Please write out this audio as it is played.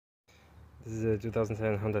This is a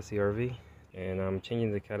 2010 Honda CRV, and I'm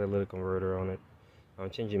changing the catalytic converter on it. I'm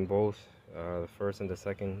changing both, the first and the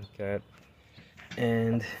second cat.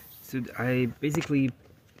 And so I basically,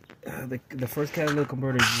 the first catalytic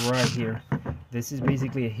converter is right here. This is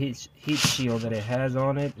basically a heat shield that it has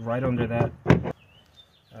on it, right under that.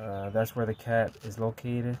 That's where the cat is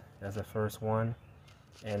located. That's the first one.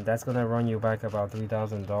 And that's gonna run you back about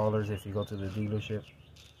 $3,000 if you go to the dealership.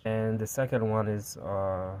 And the second one is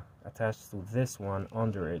attached to this one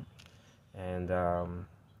under it, and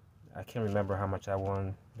I can't remember how much that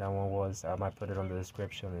one was. I might put it on the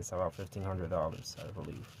description. It's about $1,500, I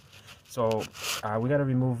believe. So we got to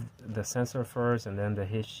remove the sensor first and then the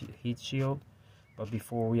heat shield. But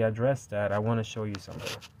before we address that, I want to show you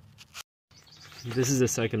something. This is the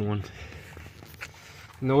second one.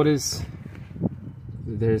 Notice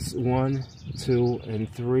there's 1, 2, and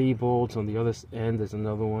 3 bolts on the other end. There's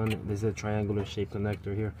another one. There's a triangular shaped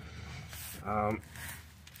connector here,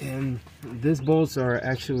 and these bolts are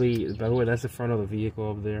actually, by the way, that's the front of the vehicle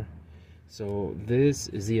up there. So this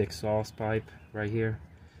is the exhaust pipe right here,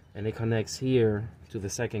 and it connects here to the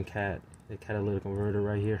second the catalytic converter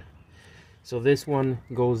right here. So this one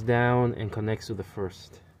goes down and connects to the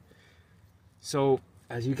first. So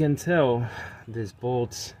as you can tell, these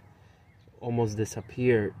bolts almost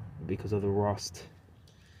disappeared because of the rust.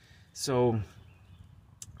 So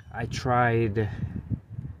I tried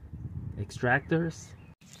extractors.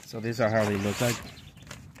 So these are how they look like.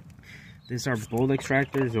 These are bolt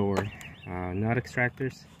extractors or nut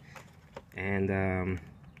extractors. And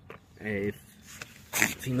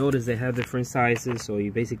if you notice, they have different sizes, so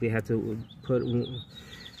you basically have to put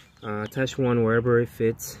attach one wherever it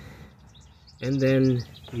fits, and then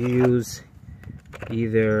you use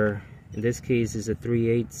either, in this case, is a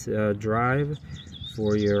 3/8 drive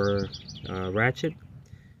for your ratchet,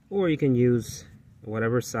 or you can use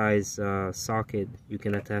whatever size socket you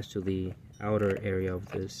can attach to the outer area of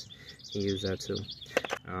this. You can use that too.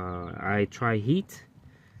 I try heat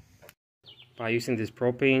by using this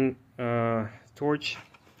propane torch,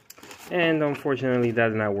 and unfortunately that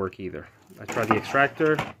did not work either. I tried the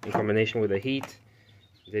extractor in combination with the heat,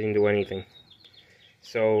 didn't do anything.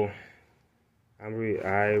 So I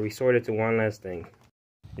resorted to one last thing.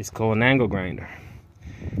 It's called an angle grinder,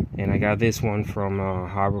 and I got this one from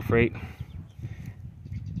Harbor Freight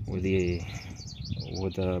with the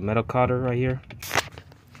metal cutter right here.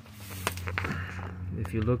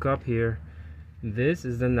 If you look up here, this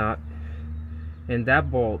is the nut, and that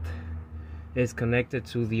bolt is connected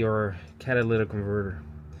to your catalytic converter.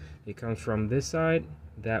 It comes from this side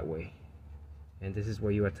that way, and this is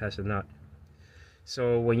where you attach the nut.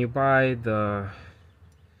 So when you buy the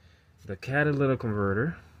catalytic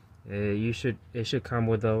converter, it should come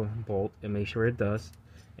with a bolt, and make sure it does,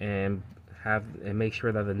 and make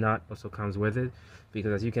sure that the nut also comes with it,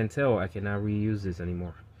 because as you can tell, I cannot reuse this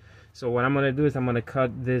anymore. So what I'm gonna do is I'm gonna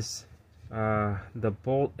cut this the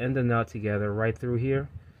bolt and the nut together right through here,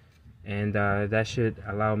 and that should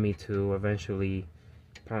allow me to eventually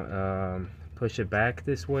push it back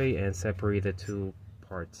this way and separate the two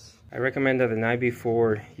parts. I recommend that the night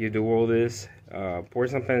before you do all this, pour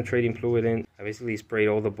some penetrating fluid in. I basically sprayed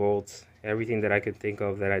all the bolts, everything that I could think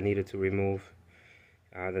of that I needed to remove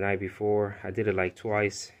the night before. I did it like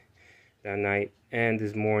twice that night and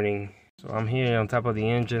this morning. So I'm here on top of the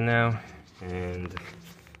engine now, and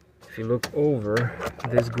if you look over,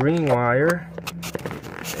 this green wire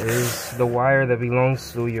is the wire that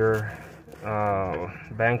belongs to your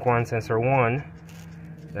bank 1 sensor 1.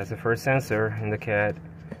 That's the first sensor in the cat,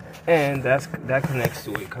 and that connects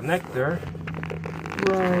to a connector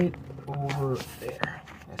right over there.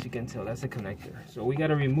 As you can tell, that's a connector. So we got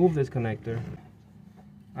to remove this connector.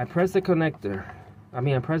 I pressed the connector,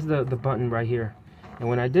 I pressed the button right here, and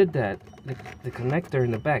when I did that, the connector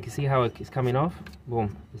in the back, you see how it's coming off?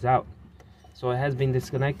 Boom, it's out. So it has been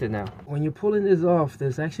disconnected now. When you're pulling this off,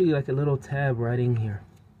 there's actually like a little tab right in here.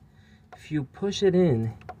 If you push it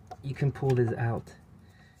in, you can pull this out.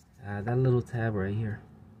 That little tab right here,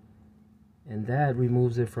 and that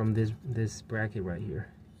removes it from this bracket right here.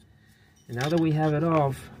 And now that we have it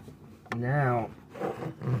off, now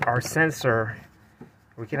our sensor,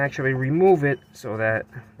 we can actually remove it, so that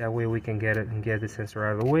way we can get it and get the sensor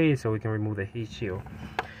out of the way, so we can remove the heat shield.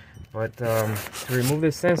 But to remove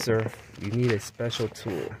this sensor, you need a special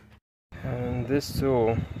tool, and this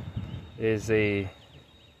tool is the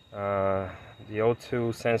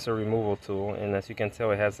O2 sensor removal tool, and as you can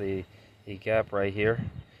tell, it has a gap right here,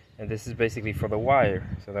 and this is basically for the wire,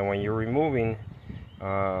 so that when you're removing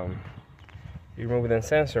the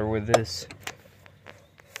sensor with this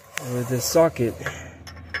socket,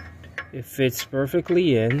 It fits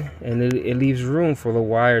perfectly in, and it leaves room for the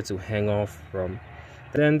wire to hang off from.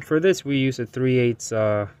 Then for this we use a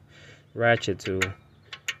 3/8 ratchet to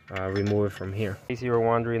remove it from here. In case you were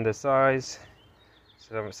wondering the size,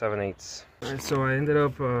 7/8. Alright, so I ended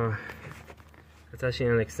up attaching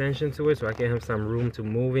an extension to it so I can have some room to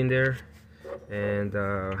move in there. And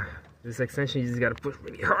this extension you just gotta push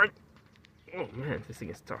really hard. Oh man, this thing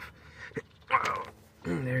is tough. Wow.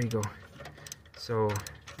 There you go. So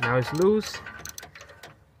now it's loose,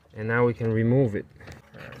 and now we can remove it.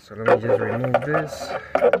 Alright, so let me just remove this,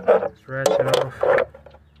 scratch it off,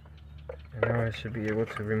 and now I should be able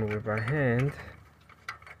to remove it by hand.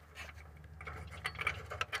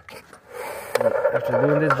 After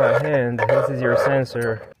doing this by hand, this is your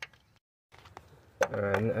sensor.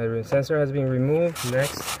 The sensor has been removed.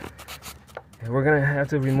 Next, we're gonna have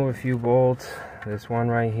to remove a few bolts. This one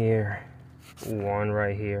right here, one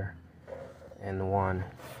right here, and one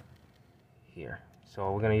here.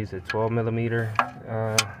 So we're gonna use a 12mm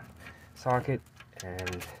socket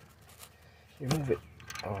and remove it.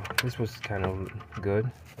 Oh, this was kind of good,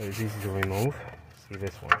 but it's easy to remove. See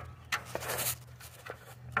this one?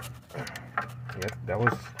 Yep, that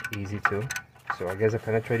was easy too. So I guess the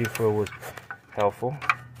penetrating fluid was helpful.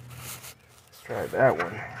 Let's try that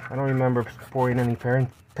one. I don't remember pouring any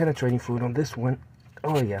penetrating fluid on this one.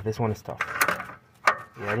 Oh yeah, this one is tough.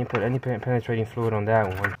 Yeah, I didn't put any penetrating fluid on that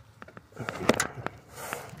one.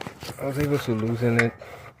 I was able to loosen it.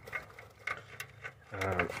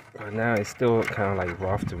 But now it's still kind of like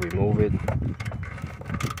rough to remove it.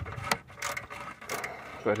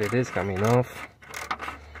 But it is coming off,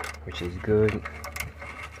 which is good.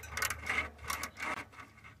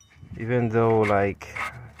 Even though like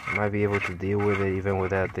I might be able to deal with it even with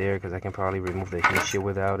that there, because I can probably remove the heat shield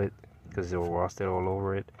without it because it will rust it all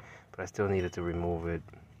over it, but I still needed to remove it.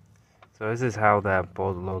 So this is how that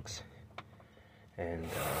bolt looks, and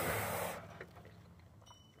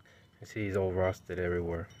you see it's all rusted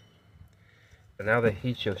everywhere. But now the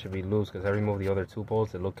heat shield should be loose because I removed the other two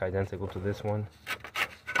bolts that look identical to this one.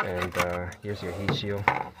 And here's your heat shield.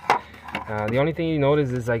 The only thing you notice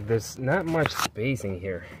is like there's not much space in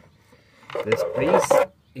here. The space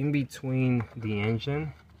in between the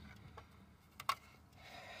engine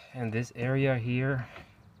and this area here,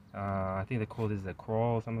 I think they call this the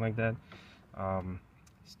crawl or something like that.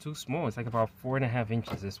 It's too small. It's like about 4.5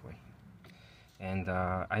 inches this way. And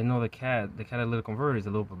I know the catalytic converter is a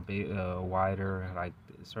little bit wider. Like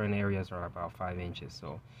certain areas are about 5 inches,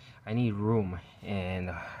 so I need room.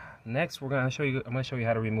 And next, I'm gonna show you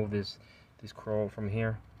how to remove this crawl from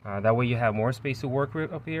here. That way you have more space to work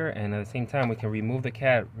with up here, and at the same time we can remove the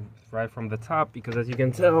cat right from the top, because as you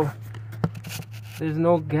can tell, there's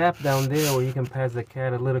no gap down there where you can pass the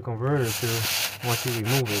catalytic converter to once you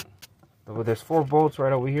remove it. But there's 4 bolts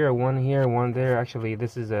right over here, one here, one there. Actually,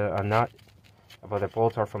 this is a nut, but the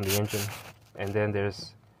bolts are from the engine. And then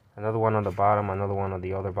there's another one on the bottom, another one on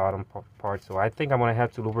the other bottom part. So I think I'm gonna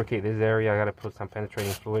have to lubricate this area. I gotta put some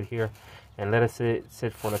penetrating fluid here and let it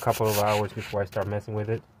sit for a couple of hours before I start messing with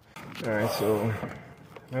it. Alright, so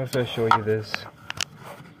I'm gonna show you this.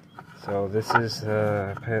 So this is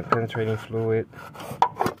penetrating fluid,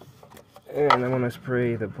 and I'm gonna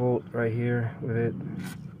spray the bolt right here with it,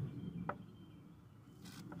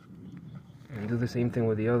 and do the same thing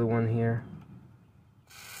with the other one here.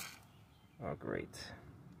 Oh great.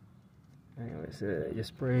 Anyways, just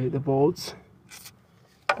spray the bolts,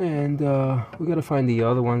 and we gotta find the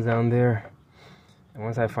other ones down there, and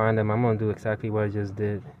once I find them I'm gonna do exactly what I just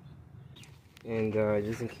did. And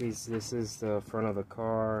just in case this is the front of the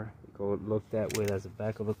car, go look that way, that's the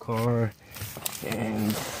back of the car.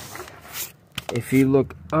 And if you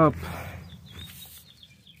look up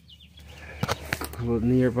a little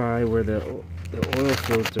nearby where the oil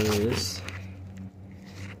filter is,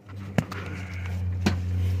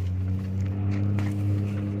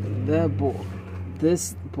 that bolt,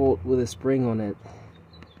 this bolt with a spring on it,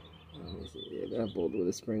 let me see, yeah, that bolt with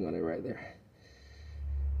a spring on it right there,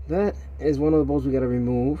 that is one of the bolts we gotta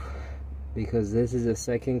remove, because this is a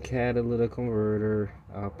second catalytic converter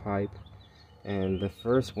pipe, and the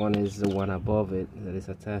first one is the one above it that is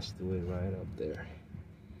attached to it right up there.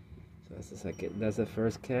 So that's the second, that's the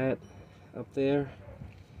first cat up there,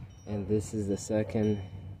 and this is the second,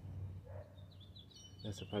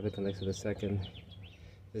 that's the pipe that connects to the second.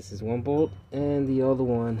 This is one bolt, and the other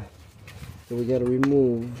one that we gotta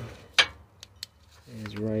remove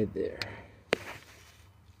is right there.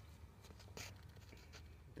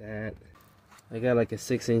 That I got like a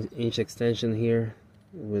 6-inch extension here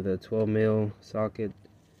with a 12mm socket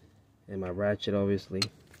and my ratchet, obviously.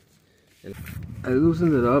 And I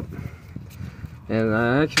loosened it up And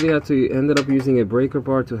I actually had to ended up using a breaker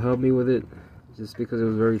bar to help me with it, just because it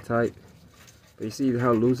was very tight. But you see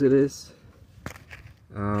how loose it is.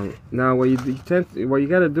 Now what you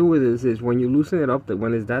gotta do with this is when you loosen it up, that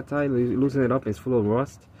when it's that tight, you loosen it up, it's full of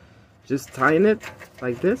rust. Just tighten it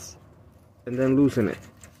like this, and then loosen it,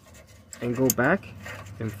 and go back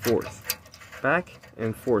and forth, back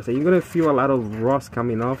and forth, and you're gonna feel a lot of rust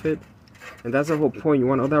coming off it. And that's the whole point. You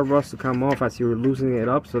want all that rust to come off as you're loosening it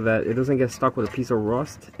up, so that it doesn't get stuck with a piece of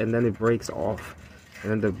rust and then it breaks off,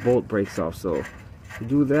 and then the bolt breaks off. So you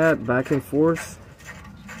do that back and forth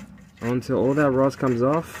until all that rust comes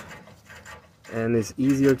off, and it's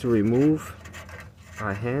easier to remove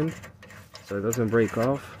by hand so it doesn't break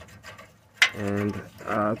off. And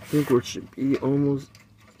I think we should be almost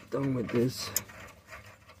done with this.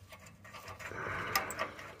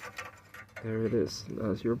 There it is.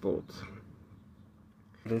 That's your bolt.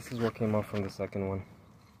 This is what came off from the second one.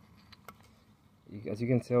 As you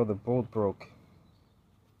can tell, the bolt broke.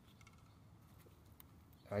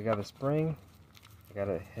 I got a spring. I got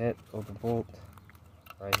a head of the bolt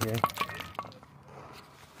right here.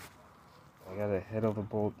 I got a head of the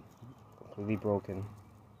bolt completely broken.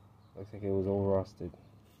 Looks like it was all rusted.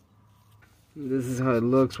 This is how it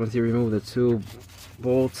looks once you remove the two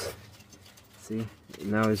bolts. See,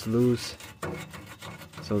 now it's loose.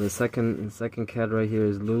 So the second cat right here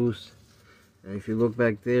is loose. And if you look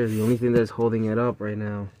back there, the only thing that's holding it up right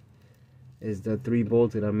now is the 3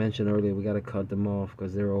 bolts that I mentioned earlier. We gotta cut them off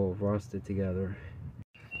because they're all rusted together.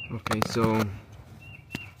 Okay, so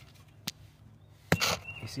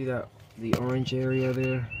you see that the orange area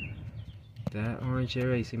there? That orange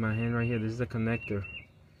area, you see my hand right here? This is the connector.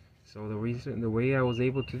 So the way I was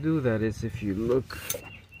able to do that is, if you look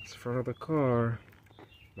in front of the car,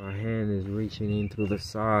 my hand is reaching in through the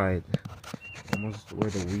side, almost where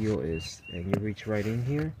the wheel is, and you reach right in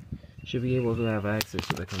here, you should be able to have access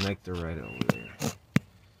to the connector right over there.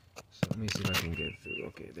 So let me see if I can get through.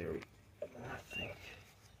 Okay, there we go. I think.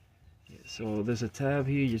 Yeah, so there's a tab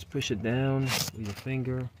here, you just push it down with your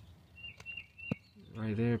finger.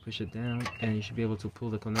 Right there, push it down, and you should be able to pull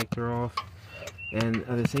the connector off. And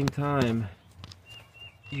at the same time,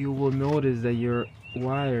 you will notice that your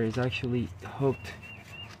wire is actually hooked.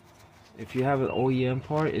 If you have an OEM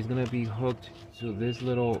part, it's gonna be hooked to this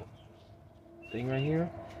little thing right here.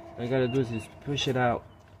 All you gotta do is just push it out,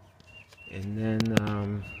 and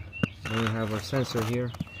then we have our sensor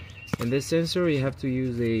here. And this sensor, you have to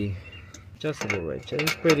use a adjustable wrench. And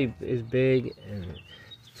it's big and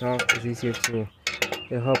tough. It's easier to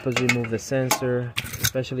help us remove the sensor,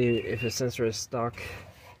 especially if the sensor is stuck.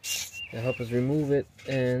 It'll help us remove it,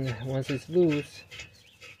 and once it's loose,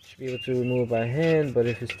 you should be able to remove it by hand. But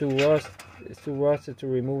if it's too rusted to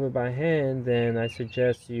remove it by hand, then I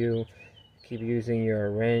suggest you keep using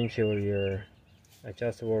your wrench or your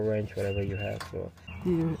adjustable wrench, whatever you have. So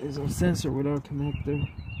here is our sensor with our connector.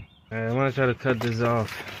 I want to try to cut this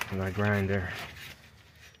off with my grinder.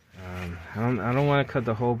 I don't want to cut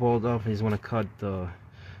the whole bolt off. I just want to cut the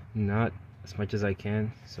nut as much as I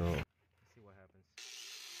can. So let's see what happens.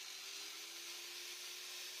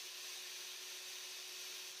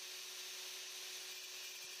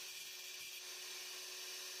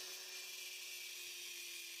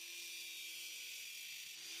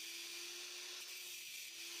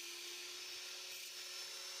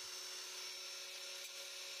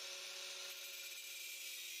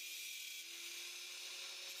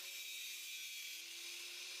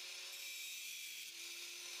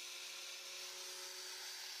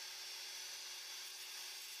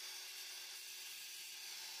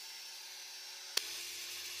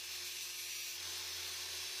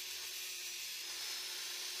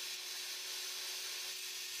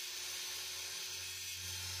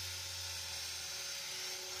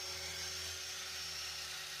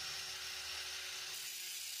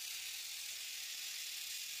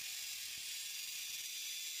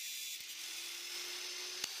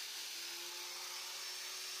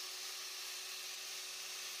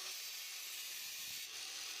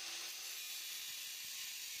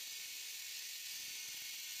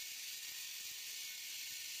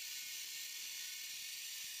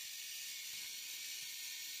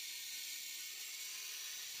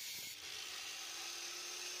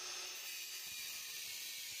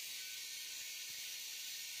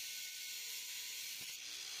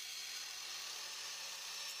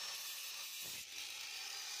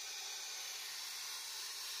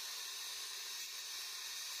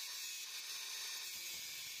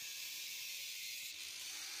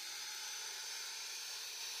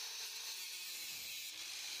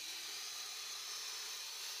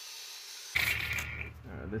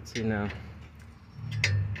 Let's see now.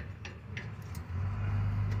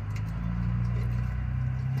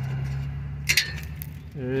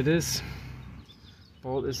 There it is.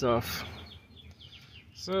 Bolt is off.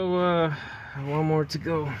 So one more to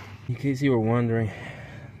go. In case you were wondering,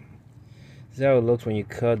 this is how it looks when you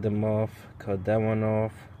cut them off. Cut that one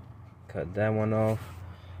off. Cut that one off.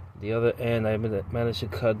 The other end, I managed to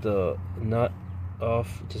cut the nut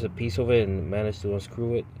off, just a piece of it, and managed to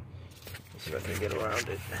unscrew it. Let's see if I can get around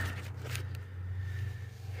it.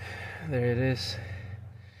 There it is.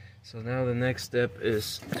 So now the next step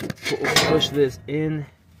is to push this in.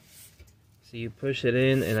 So you push it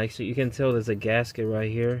in, and actually you can tell there's a gasket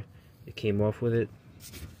right here. It came off with it.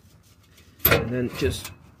 And then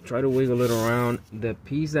just try to wiggle it around. The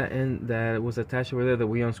piece that was attached over there that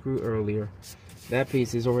we unscrewed earlier, that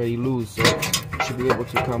piece is already loose, so it should be able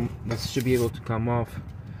to come. This should be able to come off,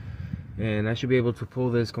 and I should be able to pull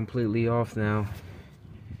this completely off now.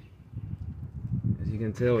 As you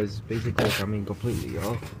can tell, it's basically coming completely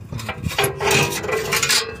off.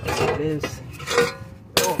 There it is.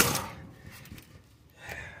 Oh.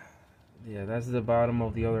 Yeah, that's the bottom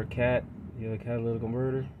of the other catalytic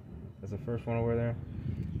converter. That's the first one over there.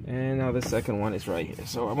 And now the second one is right here.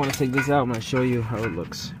 So I'm gonna take this out and I'll show you how it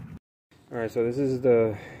looks. Alright, so this is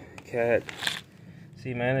the cat.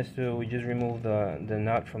 See, we just removed the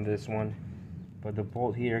nut from this one. But the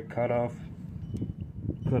bolt here cut off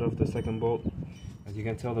the second bolt. As you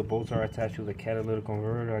can tell, the bolts are attached to the catalytic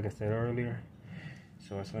converter, like I said earlier.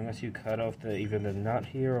 So as long as you cut off either the nut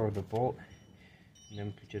here or the bolt, and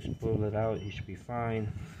then just pull it out, you should be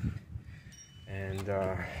fine. And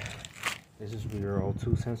this is where your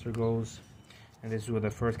O2 sensor goes, and this is where the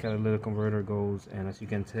first catalytic converter goes. And as you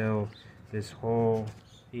can tell, this hole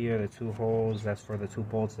here, the two holes, that's for the two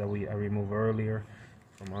bolts that I removed earlier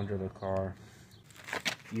from under the car.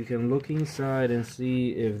 You can look inside and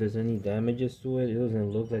see if there's any damages to it. It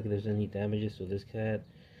doesn't look like there's any damages to this cat.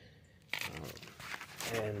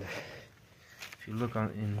 And if you look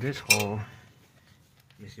in this hole,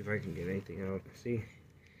 let me see if I can get anything out. See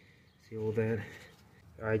all that?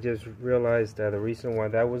 I just realized that the reason why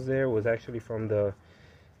that was there was actually from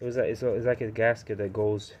it's like a gasket that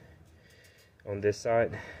goes on this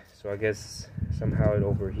side. So I guess somehow it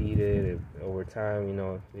overheated over time, you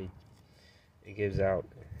know, it gives out,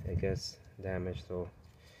 I guess, damage. So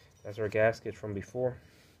that's our gasket from before.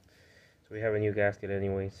 So we have a new gasket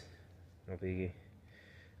anyways, no biggie.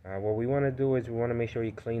 What we want to do is we want to make sure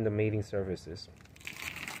you clean the mating surfaces.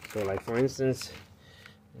 So like for instance,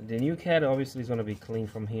 the new cat obviously is going to be clean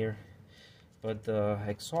from here, but the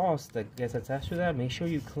exhaust that gets attached to that, make sure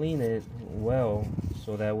you clean it well,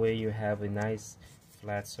 so that way you have a nice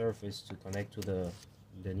flat surface to connect to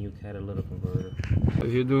the new catalytic converter.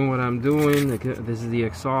 If you're doing what I'm doing, this is the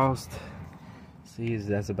exhaust. See,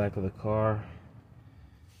 that's the back of the car.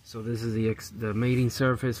 So this is the mating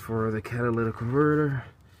surface for the catalytic converter.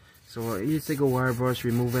 So you take a wire brush,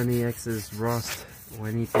 remove any excess rust or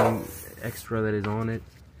anything extra that is on it.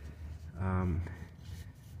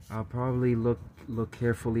 I'll probably look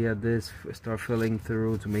carefully at this, start filling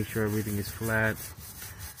through to make sure everything is flat.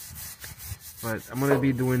 But I'm gonna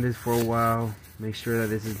be doing this for a while, make sure that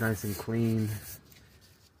this is nice and clean.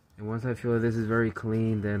 And once I feel that this is very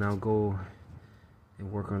clean, then I'll go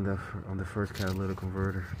and work on the first catalytic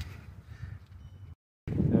converter.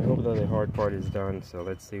 I hope that the hard part is done, so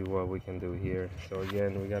let's see what we can do here. So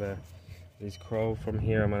again, we gotta this crow from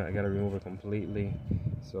here, I gotta remove it completely.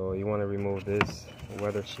 So you want to remove this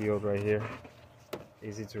weather shield right here.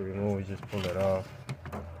 Easy to remove, just pull it off.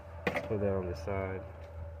 Put that on the side.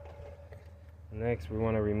 Next, we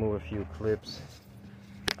want to remove a few clips.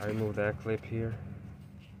 I removed that clip here.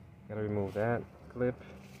 Gotta remove that clip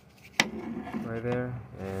right there,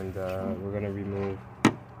 and we're gonna remove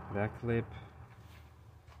that clip,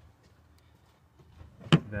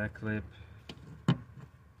 and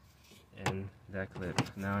that clip.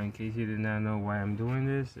 Now, in case you did not know why I'm doing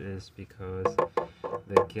this, is because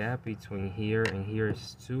the gap between here and here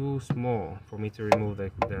is too small for me to remove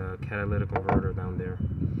the catalytic converter down there.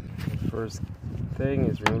 The first thing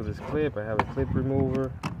is remove this clip. I have a clip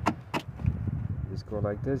remover. Just go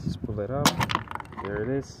like this, just pull it up. There it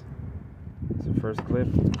is. It's the first clip.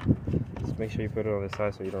 Just make sure you put it on the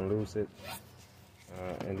side so you don't lose it.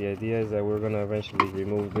 And the idea is that we're going to eventually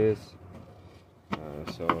remove this.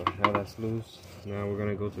 So now that's loose. Now we're going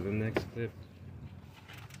to go to the next clip.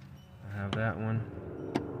 I have that one.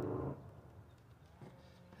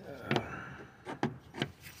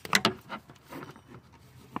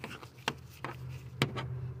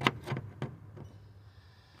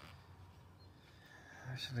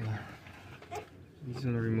 Actually, I'm just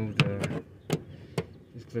going to remove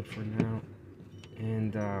this clip for now.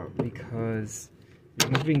 And because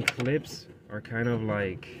removing clips are kind of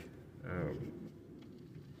like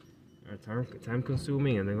time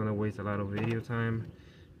consuming, and they're gonna waste a lot of video time.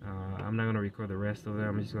 I'm not gonna record the rest of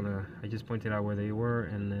them. I just pointed out where they were,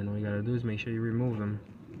 and then all you gotta do is make sure you remove them.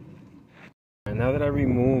 And now that I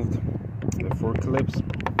removed the fork clips,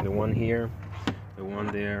 the one here, the one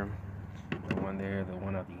there, the one there, the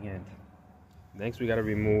one at the end, next we gotta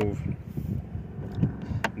remove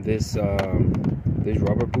this this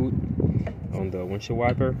rubber boot on the windshield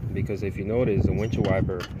wiper, because if you notice, the windshield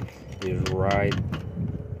wiper is right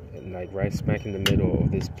smack in the middle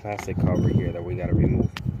of this plastic cover here that we gotta remove.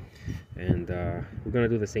 And we're gonna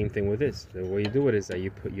do the same thing with this. The way you do it is that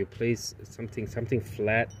you place something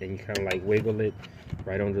flat, and you kind of like wiggle it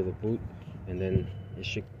right under the boot, and then it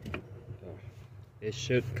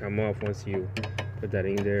should come off once you put that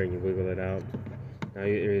in there and you wiggle it out. Now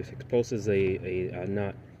it exposes a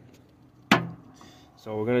nut.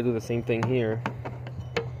 So we're gonna do the same thing here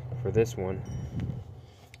for this one.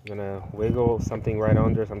 I'm gonna wiggle something right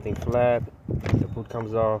under, something flat. The boot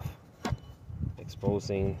comes off,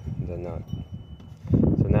 exposing the nut.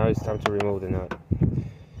 So now it's time to remove the nut.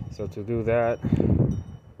 So to do that,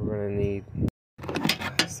 we're gonna need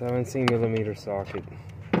a 17mm socket.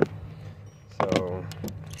 So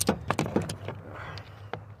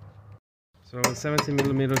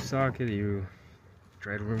 17mm socket, you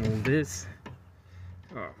try to remove this.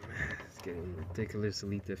 Oh man, it's getting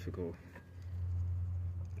ridiculously difficult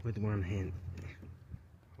with one hand.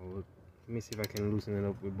 Let me see if I can loosen it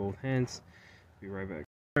up with both hands. Be right back.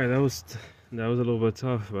 All right, that was a little bit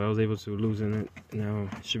tough, but I was able to loosen it. Now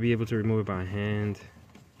I should be able to remove it by hand.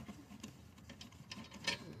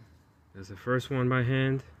 That's the first one by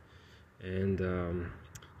hand, and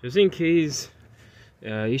just in case,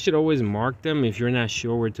 you should always mark them if you're not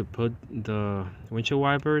sure where to put the windshield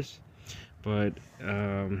wipers. But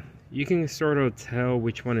you can sort of tell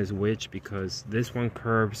which one is which, because this one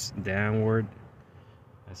curves downward.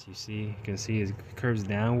 As you see, you can see it curves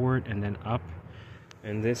downward and then up,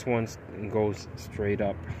 and this one goes straight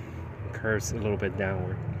up, curves a little bit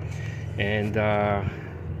downward. And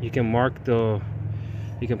you can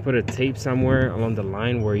you can put a tape somewhere along the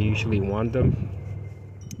line where you usually want them,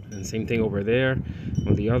 and same thing over there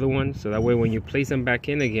on the other one, so that way when you place them back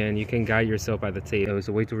in again, you can guide yourself by the tape. It's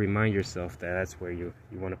a way to remind yourself that that's where you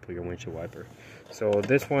want to put your windshield wiper. So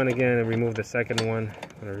this one again, remove the second one.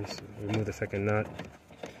 I'm gonna remove the second nut.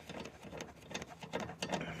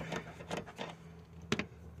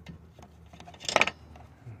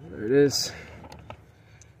 There it is.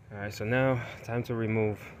 Alright, so now time to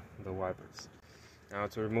remove the wipers. Now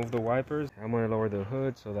to remove the wipers, I'm going to lower the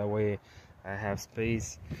hood so that way I have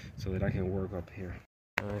space so that I can work up here.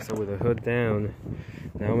 Alright, so with the hood down,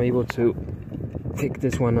 now I'm able to pick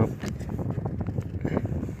this one up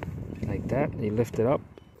like that. You lift it up.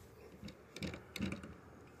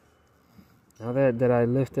 Now that I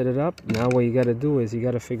lifted it up, now what you got to do is you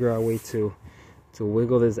got to figure out a way to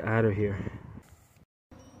wiggle this out of here.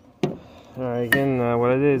 Alright, again,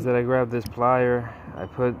 what I did is that I grabbed this plier, I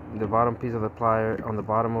put the bottom piece of the plier on the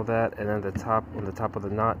bottom of that, and then on the top of the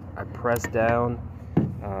nut, I pressed down.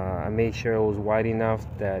 I made sure it was wide enough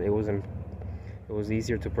that it was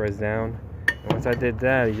easier to press down. And once I did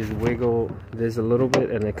that, you just wiggle this a little bit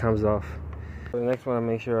and it comes off. For the next one, I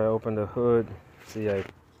make sure I open the hood. See, I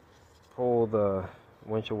pull the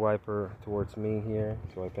windshield wiper towards me here,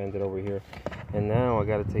 so I bend it over here. And now I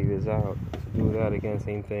got to take this out. To do that, again,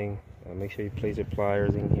 same thing. Make sure you place your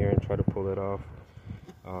pliers in here and try to pull it off,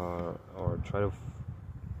 or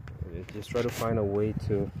just try to find a way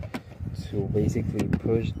to basically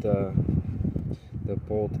push the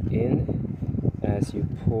bolt in as you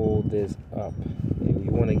pull this up. And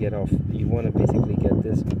you want to get off. You want to basically get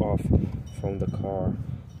this off from the car,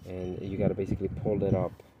 and you got to basically pull it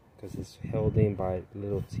up because it's held in by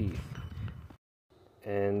little teeth.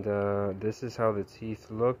 And this is how the teeth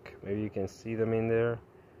look. Maybe you can see them in there.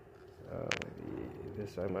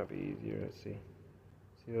 This side might be easier. Let's see.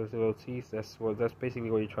 See those little teeth? That's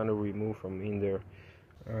basically what you're trying to remove from in there.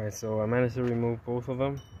 Alright, so I managed to remove both of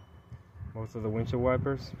them, both of the windshield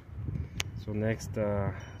wipers. So next,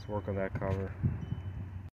 let's work on that cover.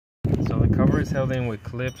 So the cover is held in with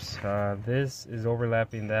clips. This is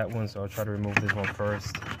overlapping that one, so I'll try to remove this one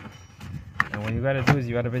first. And what you gotta do is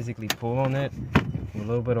you gotta basically pull on it with a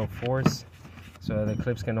little bit of force so that the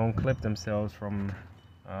clips can unclip themselves from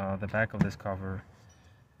the back of this cover,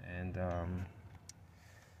 and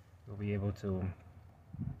you'll be able to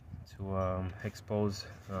expose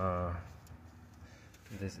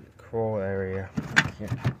this crawl area here.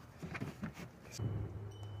 So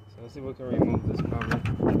let's see if we can remove this cover. Try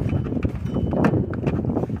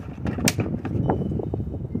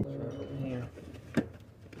from here.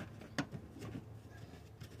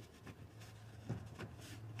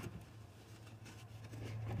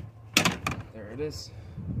 There it is.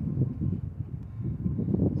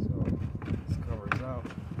 So this covers out.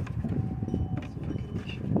 See if I can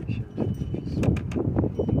make sure anything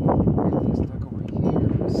stuck over here.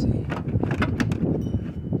 Let's see.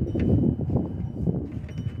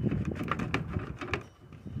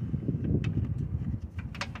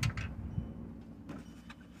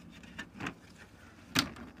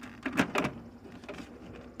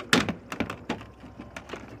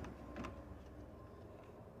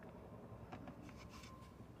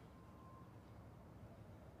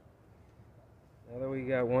 Now that we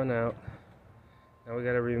got one out, now we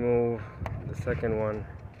got to remove the second one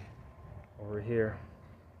over here.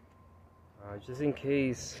 Just in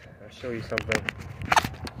case, I'll show you something.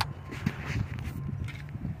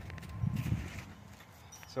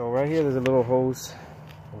 So right here, there's a little hose,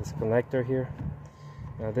 this connector here.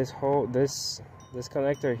 Now this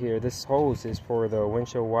connector here, this hose is for the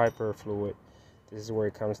windshield wiper fluid. This is where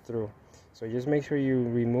it comes through. So just make sure you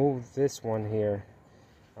remove this one here,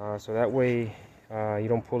 so that way you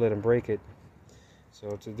don't pull it and break it.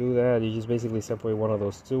 So to do that, you just basically separate one of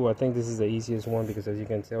those two. I think this is the easiest one because, as you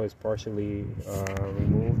can tell, it's partially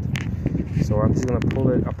removed. So I'm just gonna pull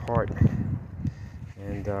it apart,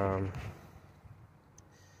 and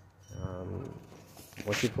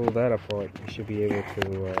once you pull that apart, you should be able to.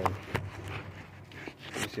 Let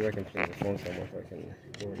me see if I can put the phone somewhere if I can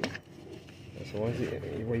record it. So once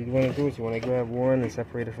what you want to do is you want to grab one and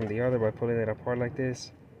separate it from the other by pulling it apart like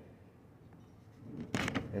this.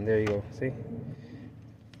 And there you go. See?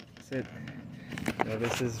 That's it. Now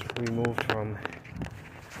this is removed from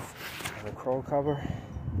the curl cover.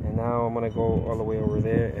 And now I'm going to go all the way over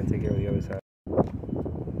there and take care of the other side.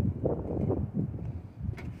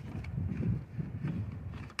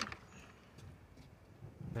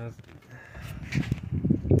 Now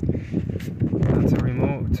to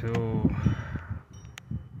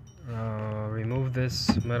remove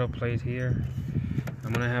this metal plate here,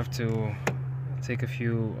 I'm going to have to take a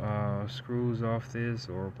few screws off this,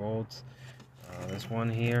 or bolts. There's one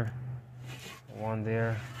here, one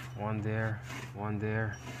there, one there, one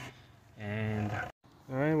there, and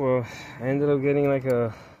alright, well, I ended up getting like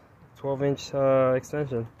a 12-inch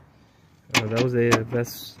extension. That was the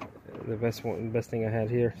best thing I had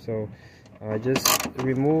here. So I just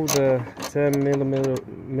removed the 10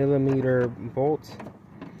 millimeter bolt,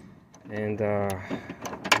 and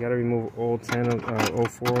you gotta remove all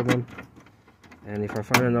 4 of them. And if I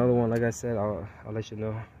find another one, like I said, I'll let you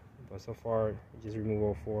know. But so far, just remove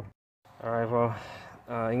all 4. Alright, well,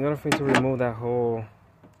 in order for me to remove that whole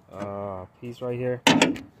piece right here,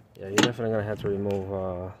 yeah, you're definitely gonna have to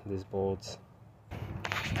remove these bolts.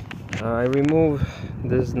 I removed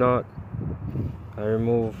this nut. I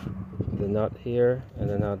removed the nut here and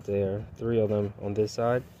the nut there. 3 of them on this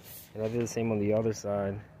side, and I did the same on the other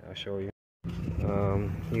side. I'll show you.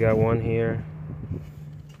 You got one here,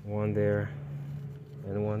 one there,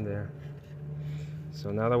 and one there. So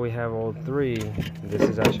now that we have all 3, this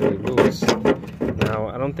is actually loose. Now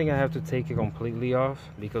I don't think I have to take it completely off,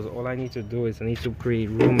 because all I need to do is I need to create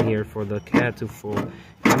room here for the cat to fall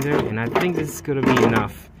in there, and I think this is gonna be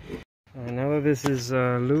enough. Now that this is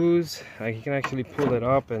loose, you can actually pull it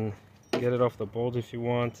up and get it off the bolt if you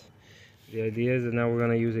want. The idea is that now we're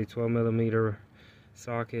gonna use a 12 millimeter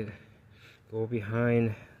socket, go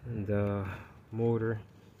behind the motor,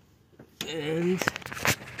 and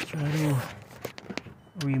try to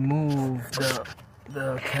remove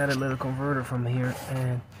the catalytic converter from here.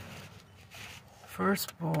 And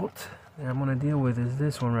first bolt that I'm going to deal with is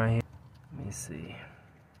this one right here. Let me see.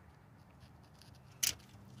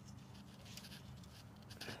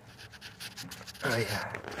 Oh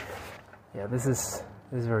yeah, this is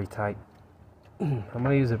very tight. I'm going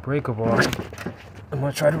to use a breaker bar. I'm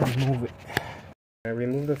going to try to remove it. I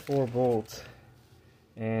removed the 4 bolts,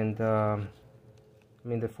 and I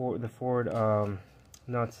mean the forward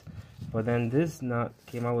nuts, but then this nut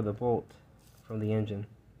came out with a bolt from the engine.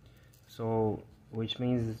 So which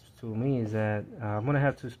means to me is that I'm gonna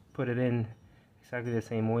have to put it in exactly the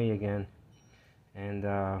same way again, and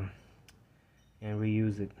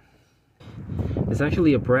reuse it. There's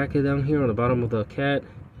actually a bracket down here on the bottom of the cat,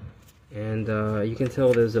 and you can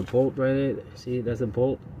tell there's a bolt right there. See, that's a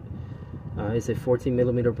bolt. It's a 14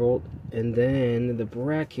 millimeter bolt, and then the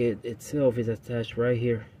bracket itself is attached right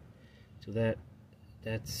here to that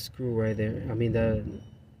screw right there. I mean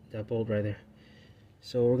that bolt right there.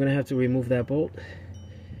 So we're gonna have to remove that bolt,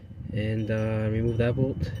 and remove that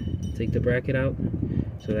bolt, take the bracket out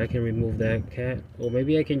so that I can remove that cat. Or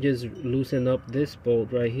maybe I can just loosen up this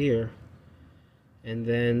bolt right here and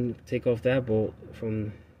then take off that bolt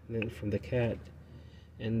from the cat,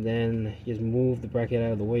 and then just move the bracket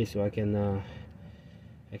out of the way so I can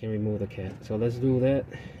I can remove the cat. So let's do that.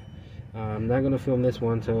 I'm not gonna film this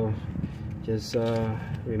one, so just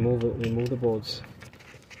remove the bolts.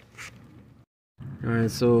 All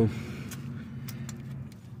right, so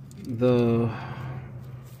the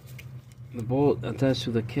bolt attached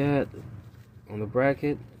to the cat on the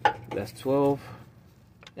bracket, that's 12,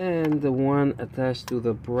 and the one attached to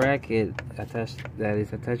the bracket that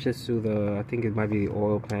is attached to the, I think it might be the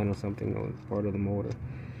oil pan or something, or part of the motor,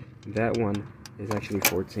 that one is actually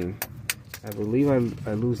 14. I believe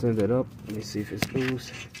I loosened it up. Let me see if it's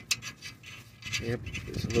loose. Yep,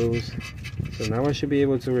 it's loose. So now I should be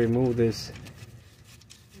able to remove this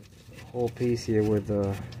whole piece here with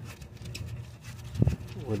the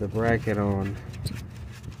bracket on.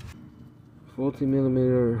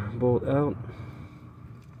 40mm bolt out.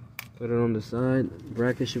 Put it on the side.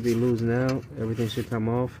 Bracket should be loose now. Everything should come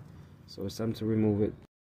off. So it's time to remove it.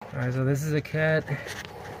 Alright, so this is a cat.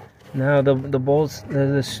 Now the bolts,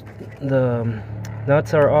 the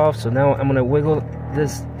nuts are off. So now I'm gonna wiggle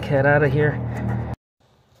this cat out of here.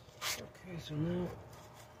 Okay, so now I'm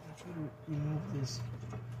trying to remove this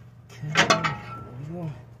cat. There we go.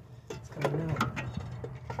 It's coming out.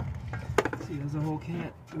 See, there's a whole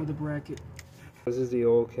cat with a bracket. This is the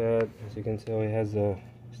old cat. As you can tell, it has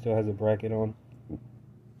still has a bracket on.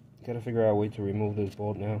 Gotta figure out a way to remove this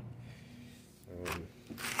bolt now.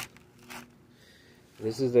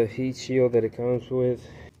 This is the heat shield that it comes with.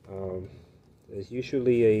 There's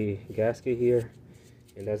usually a gasket here,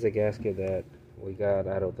 and that's a gasket that we got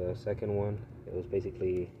out of the second one. It was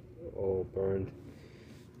basically all burned.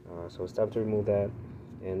 So it's time to remove that.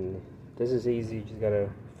 And this is easy. You just gotta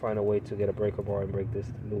find a way to get a breaker bar and break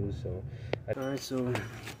this loose. So, alright, so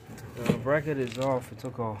the bracket is off. It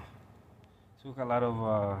took a lot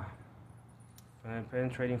of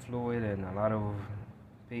penetrating fluid and a lot of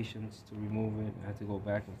patience to remove it. I had to go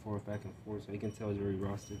back and forth, so you can tell it's very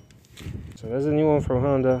rusted. So that's a new one from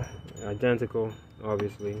Honda, identical,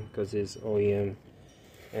 obviously, because it's OEM.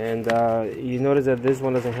 And you notice that this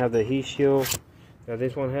one doesn't have the heat shield that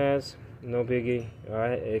this one has. No biggie.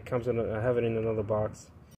 Alright, it comes in. I have it in another box.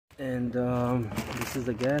 And this is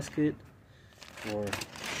the gasket for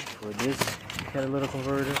this catalytic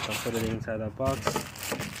converter. So I'll put it inside that box.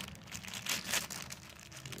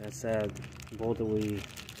 That's that bolt that we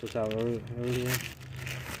took out earlier.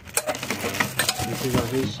 This is our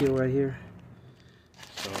heat shield right here.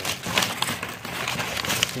 So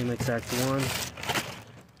same exact one.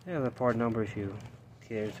 Yeah, the part number if you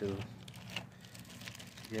care to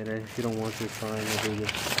get it. If you don't want to, it's fine, no biggie.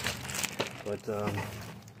 But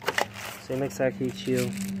same exact heat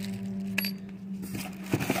shield.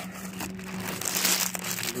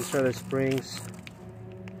 These are the springs.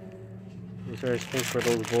 These are the springs for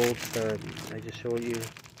those bolts that I just showed you.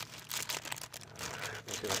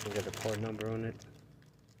 Let's see if I can get the part number on it.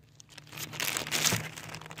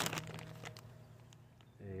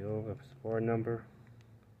 There you go, that's the part number.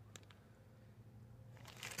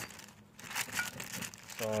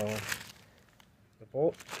 So the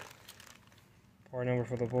bolt, part number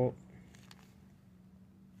for the bolt.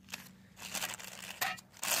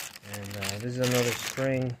 And this is another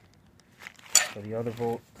spring for the other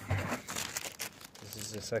bolt. This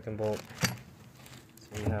is the second bolt. So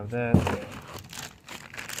we have that.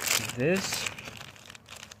 This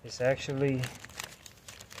is actually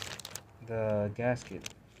the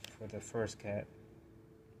gasket for the first cat.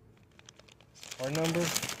 Part number,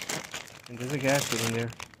 and there's a gasket in there.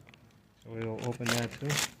 So we'll open that too.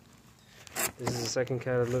 This is the second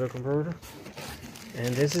catalytic converter.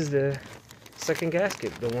 And this is the second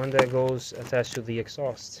gasket, the one that goes attached to the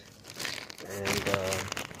exhaust. And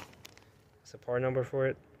it's a part number for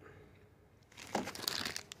it.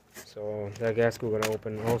 So that gasket we're gonna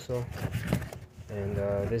open also. And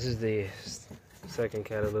this is the second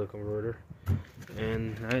catalytic converter.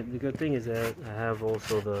 And the good thing is that I have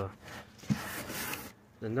also the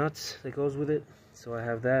nuts that goes with it. So I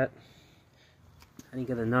have that. I didn't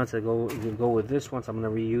get the nuts that go with this one, so I'm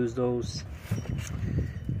gonna reuse those.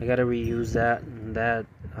 I gotta reuse that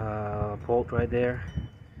bolt right there.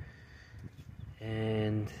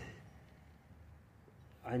 And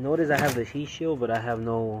I noticed I have the heat shield, but I have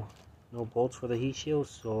no bolts for the heat shield,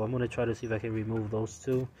 so I'm gonna try to see if I can remove those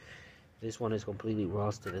two. This one is completely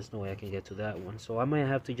rusted. There's no way I can get to that one, so I might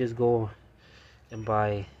have to just go and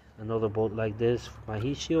buy another bolt like this for my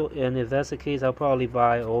heat shield. And if that's the case, I'll probably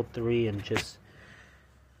buy all three and just,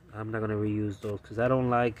 I'm not gonna reuse those because I don't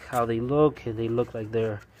like how they look, and they look like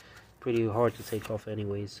they're pretty hard to take off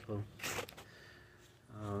anyways.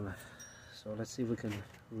 So let's see if we can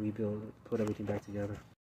rebuild, put everything back together.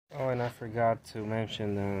 Oh, and I forgot to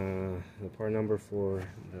mention the part number for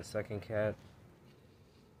the second cat.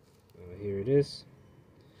 Here it is,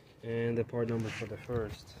 and the part number for the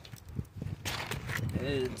first.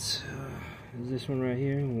 It's this one right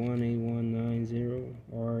here,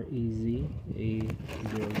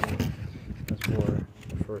 18190REZ-A01. That's for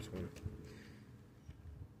the first one.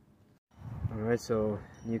 Alright, so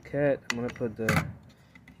new cat. I'm gonna put the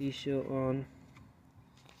heat shield on,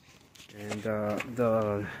 and I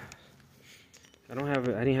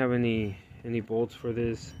didn't have any bolts for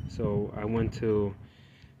this, so I went to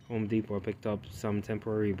Home Depot. I picked up some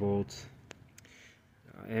temporary bolts,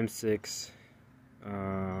 M6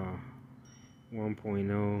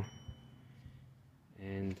 1.0,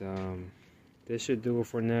 and this should do it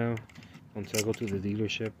for now until I go to the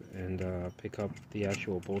dealership and pick up the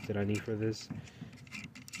actual bolts that I need for this.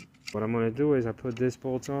 What I'm going to do is I put this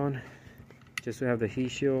bolt on just to have the heat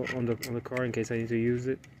shield on the car in case I need to use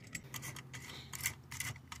it.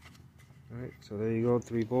 Alright, so there you go,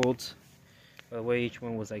 3 bolts. By the way, each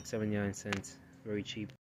one was like 79 cents, very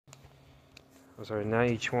cheap. I'm sorry, not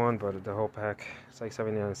each one, but the whole pack. It's like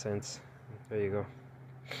 79 cents. There you go.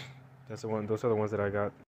 That's the one. Those are the ones that I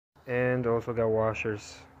got. And also got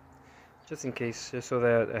washers, just in case, just so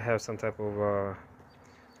that I have some type of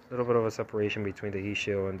little bit of a separation between the heat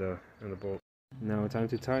shield and the bolt. Now time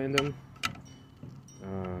to tighten them.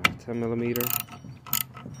 10mm.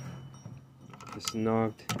 Just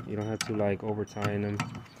snugged. You don't have to like over tighten them.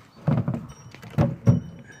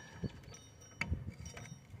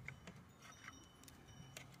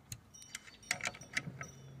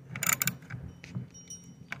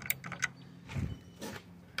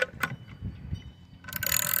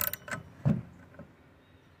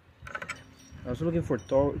 I was looking for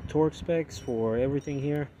torque specs for everything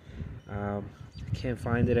here. I can't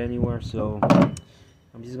find it anywhere, so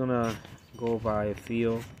I'm just gonna go by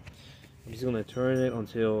feel. I'm just gonna turn it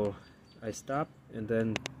until I stop, and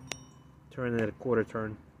then turn it a quarter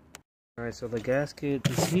turn. Alright, so the gasket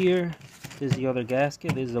is here. This is the other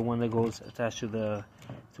gasket. This is the one that goes attached to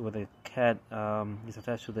where the cat is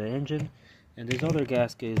attached to the engine. And this other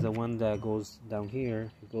gasket is the one that goes down here.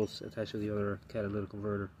 It goes attached to the other catalytic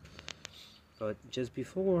converter. But just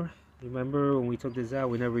before, remember when we took this out,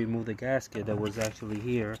 we never removed the gasket that was actually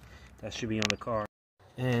here. That should be on the car.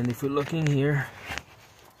 And if we're looking here,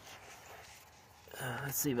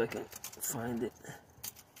 let's see if I can find it.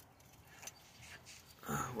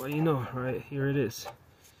 Well, you know, right here it is.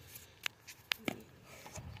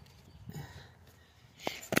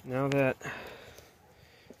 Now that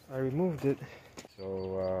I removed it,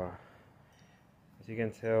 so as you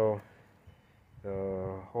can tell,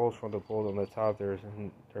 the holes from the bolt on the top, they're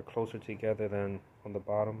closer together than on the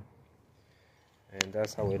bottom, and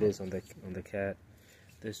that's how it is on the cat.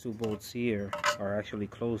 These 2 bolts here are actually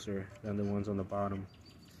closer than the ones on the bottom.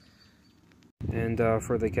 And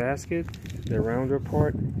for the gasket, the rounder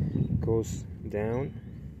part goes down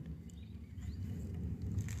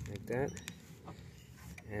like that,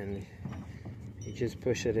 and you just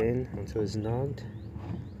push it in until it's snugged.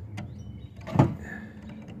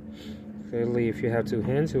 Clearly, if you have 2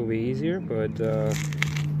 hands, it will be easier, but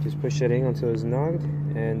just push it in until it's snugged.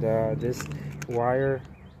 And this wire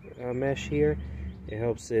mesh here, it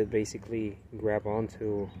helps it basically grab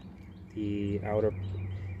onto the outer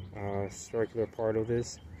circular part of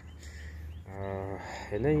this.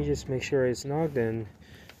 And then you just make sure it's snugged and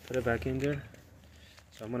put it back in there.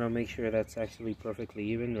 So I'm gonna make sure that's actually perfectly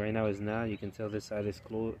even. Right now it's not. You can tell this side is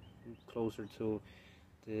closer to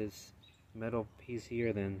this metal piece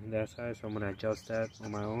here than that side, so I'm going to adjust that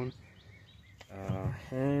on my own.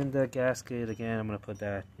 And the gasket, again, I'm going to put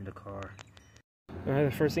that in the car. Alright,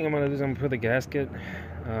 the first thing I'm going to do is I'm going to put the gasket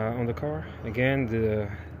on the car. Again, the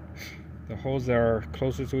holes that are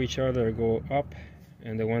closer to each other go up,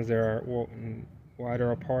 and the ones that are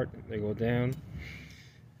wider apart, they go down.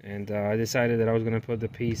 And I decided that I was going to put the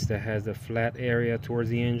piece that has the flat area towards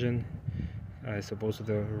the engine as opposed to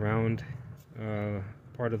the round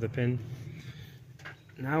part of the pin.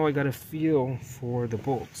 Now I got a feel for the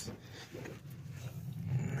bolts.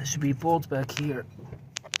 There should be bolts back here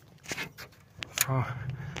for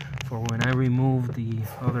when I remove the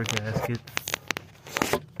other gasket.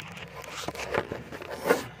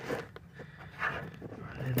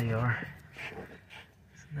 There they are.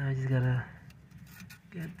 So now I just gotta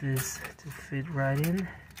get this to fit right in.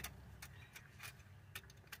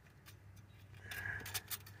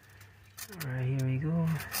 Alright, here we go.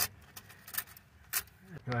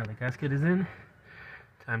 Alright, the gasket is in.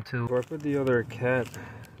 Time to... Before I put the other cat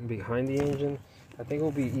behind the engine, I think it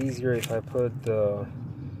will be easier if I put the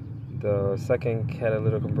second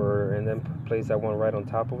catalytic converter and then place that one right on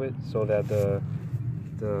top of it, so that the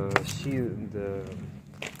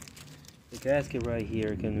the gasket right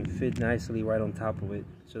here can fit nicely right on top of it,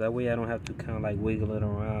 so that way I don't have to kind of like wiggle it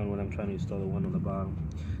around when I'm trying to install the one on the bottom.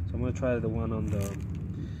 So I'm going to try the one on the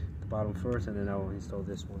bottom first, and then I'll install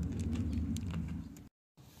this one.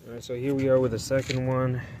 Alright, so here we are with the second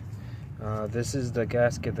one. This is the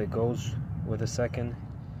gasket that goes with the second.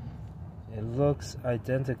 It looks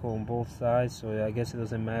identical on both sides, so I guess it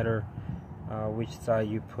doesn't matter which side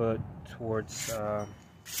you put towards the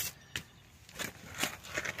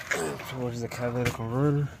catalytic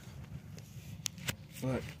converter.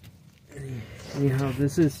 But anyhow,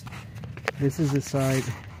 this is the side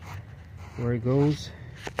where it goes,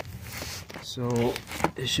 so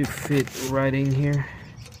it should fit right in here.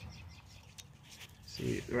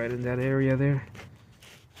 See, right in that area there.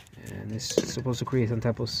 And it's supposed to create some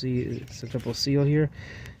type of seal here.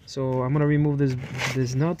 So I'm gonna remove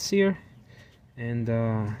this nuts here and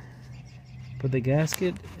put the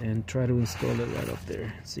gasket and try to install it right up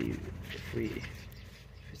there. See if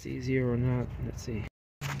it's easier or not. Let's see.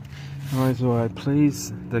 Alright, so I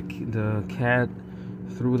place the cat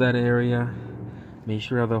through that area. Make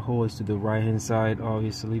sure the hole is to the right hand side,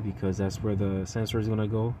 obviously, because that's where the sensor is gonna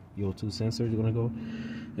go. The O2 sensor is gonna go.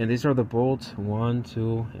 And these are the bolts, 1,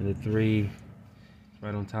 2, and the 3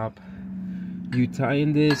 right on top. You tie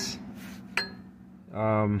in this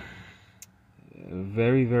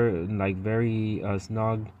very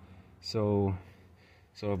snug, so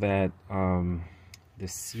that the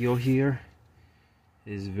seal here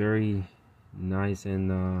is very nice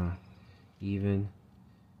and even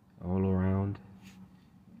all around.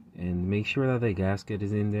 And make sure that the gasket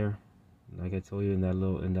is in there, like I told you, in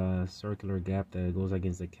the circular gap that goes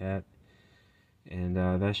against the cat, and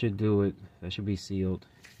that should do it. That should be sealed.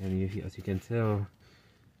 And as you can tell,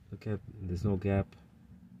 look at, there's no gap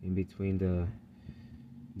in between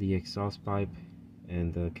the exhaust pipe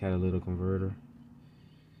and the catalytic converter.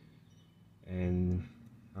 And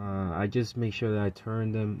I just make sure that I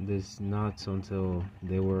turn these nuts until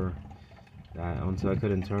I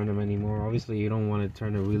couldn't turn them anymore. Obviously you don't want to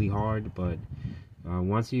turn it really hard, but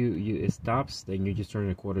once it stops, then you just turn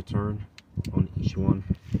a quarter turn on each one.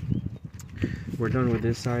 We're done with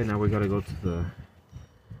this side. Now we gotta go to the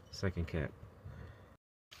second cat.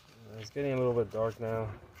 It's getting a little bit dark now,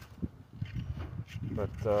 but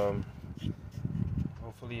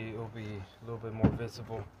hopefully it'll be a little bit more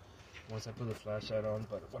visible once I put the flashlight on.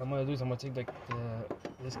 But what I'm gonna do is I'm gonna take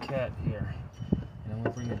this cat here and I'm gonna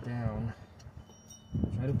bring it down.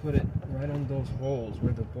 Try to put it right on those holes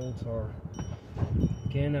where the bolts are.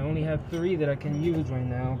 Again, I only have 3 that I can use right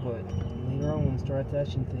now, but later on when I start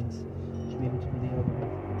attaching things, I should be able to do the other one.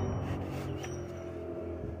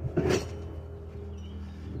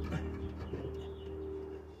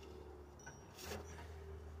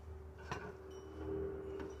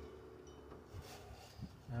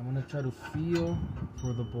 I'm going to try to feel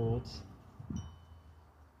for the bolts.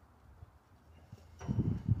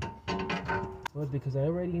 But because I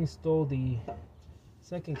already installed the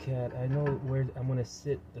second cat, I know where I'm going to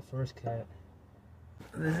sit the first cat.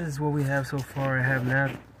 This is what we have so far. I have not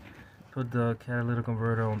put the catalytic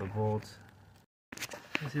converter on the bolts.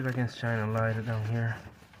 Let's see if I can shine a light down here.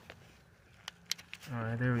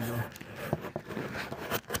 Alright, there we go.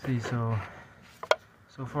 See, so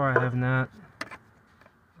far I have not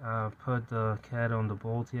put the cat on the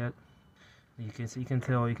bolt yet. You can see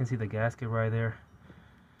the gasket right there.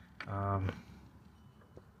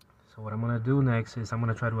 So what I'm gonna do next is I'm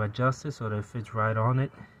gonna try to adjust it so that it fits right on it,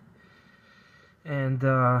 and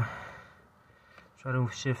try to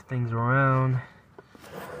shift things around.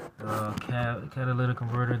 The catalytic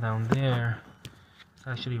converter down there, it's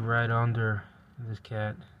actually right under this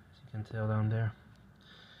cat, as you can tell down there.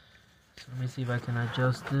 So let me see if I can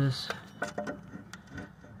adjust this.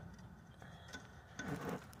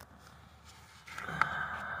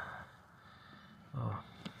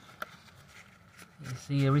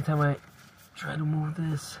 You see, every time I try to move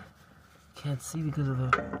this, can't see because of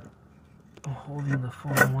I'm holding the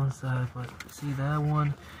phone on one side, but see, that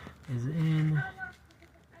one is in.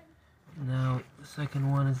 Now the second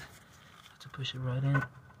one is, I have to push it right in,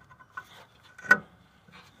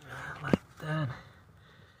 like that.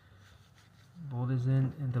 Bolt is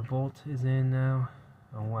in, and the bolt is in now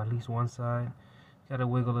on at least one side. Gotta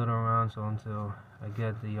wiggle it around so until I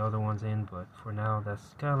get the other ones in, but for now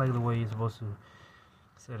that's kind of like the way you're supposed to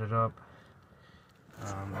set it up.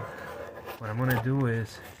 What I'm gonna do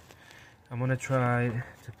is I'm gonna try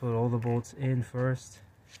to put all the bolts in first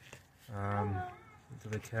into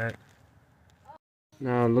the cat.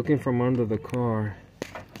 Now looking from under the car,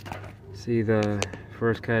 see the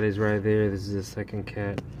first cat is right there. This is the second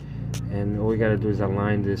cat, and all we gotta do is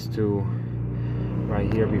align this to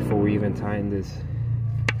right here before we even tighten this.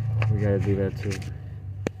 We gotta do that too.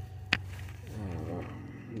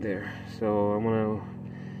 There. So I'm gonna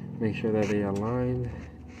make sure that they are aligned,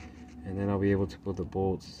 and then I'll be able to put the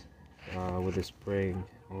bolts with the spring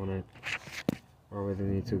on it, or where they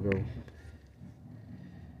need to go.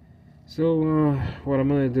 So what I'm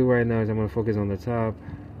gonna do right now is I'm gonna focus on the top,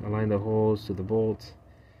 align the holes to the bolts,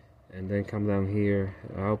 and then come down here.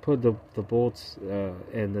 I'll put the bolts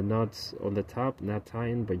and the nuts on the top, not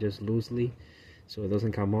tightened, but just loosely, so it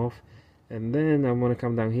doesn't come off. And then I'm gonna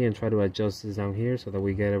come down here and try to adjust this down here so that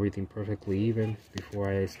we get everything perfectly even before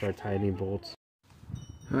I start tightening bolts.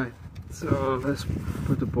 Alright, so let's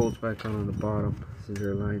put the bolts back on the bottom since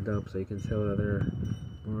they're lined up, so you can tell that they're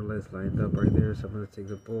more or less lined up right there. So I'm gonna take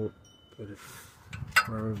the bolt, put it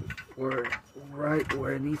right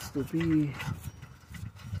where it needs to be.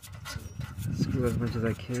 Screw as much as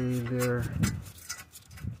I can in there.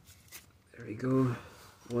 There we go.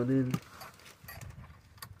 One in.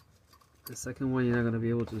 The second one you're not going to be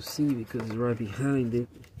able to see because it's right behind it.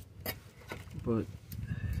 But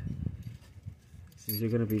since you're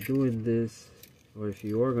going to be doing this, or if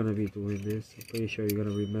you are going to be doing this, I'm pretty sure you're going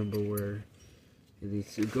to remember where it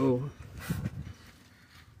needs to go.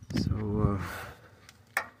 So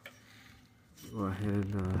go ahead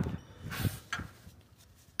and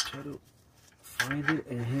try to find it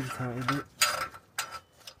and hand tighten it.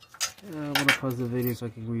 I'm gonna pause the video so I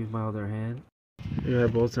can use my other hand. Here our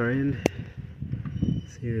bolts are in.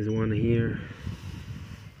 See, there's one here,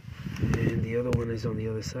 and the other one is on the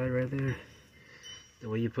other side right there. The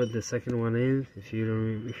way you put the second one in, if you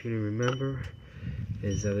don't remember,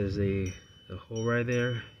 is that there's a hole right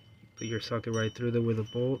there. You put your socket right through there with a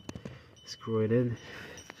bolt, screw it in.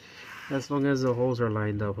 As long as the holes are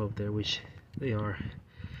lined up there, which they are.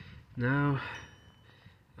 Now,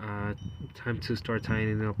 time to start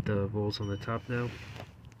tightening up the bolts on the top now.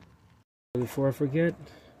 Before I forget,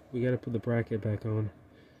 we gotta put the bracket back on.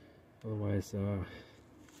 Otherwise,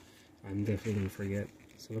 I'm definitely gonna forget.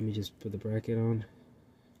 So let me just put the bracket on.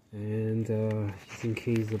 And just in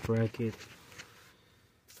case the bracket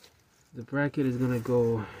is gonna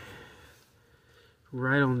go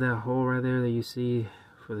right on that hole right there that you see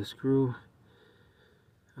for the screw.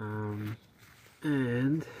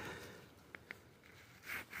 And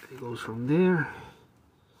it goes from there,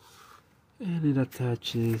 and it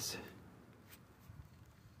attaches.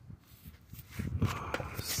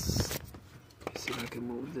 Let's see if I can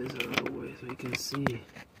move this out of the way so you can see.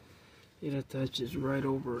 It attaches right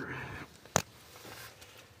over.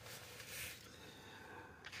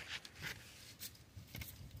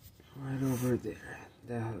 Right over there.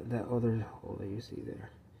 That other hole that you see there.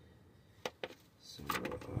 So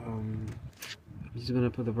I'm just gonna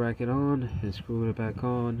put the bracket on and screw it back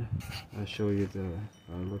on. I'll show you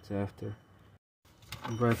how it looks after.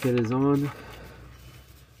 The bracket is on.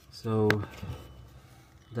 So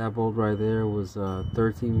that bolt right there was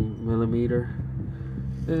 13 millimeter,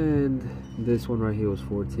 and this one right here was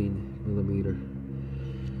 14 millimeter.